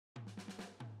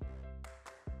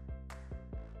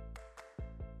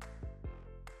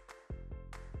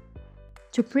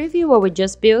To preview what we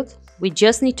just built, we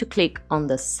just need to click on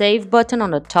the Save button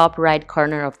on the top right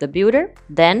corner of the builder,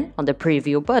 then on the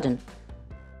Preview button.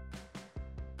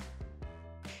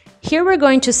 Here we're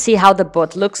going to see how the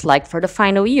bot looks like for the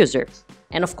final user.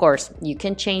 And of course, you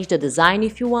can change the design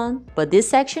if you want, but this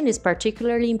section is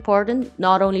particularly important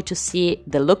not only to see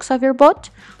the looks of your bot,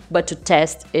 but to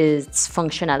test its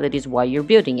functionalities while you're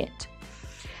building it.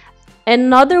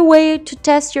 Another way to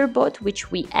test your bot,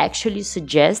 which we actually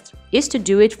suggest, is to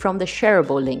do it from the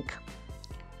shareable link.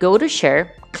 Go to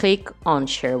Share, click on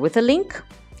Share with a link.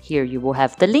 Here you will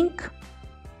have the link.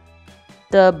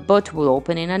 The bot will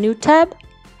open in a new tab,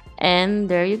 and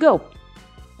there you go.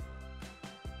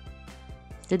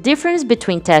 The difference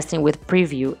between testing with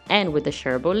Preview and with the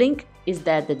shareable link is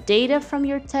that the data from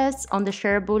your tests on the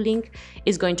shareable link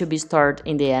is going to be stored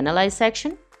in the Analyze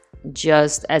section,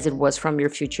 just as it was from your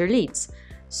future leads.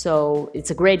 So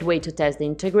it's a great way to test the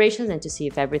integrations and to see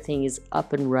if everything is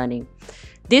up and running.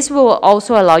 This will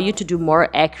also allow you to do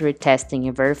more accurate testing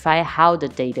and verify how the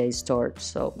data is stored.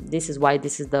 So this is why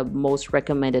this is the most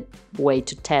recommended way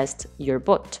to test your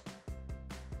bot.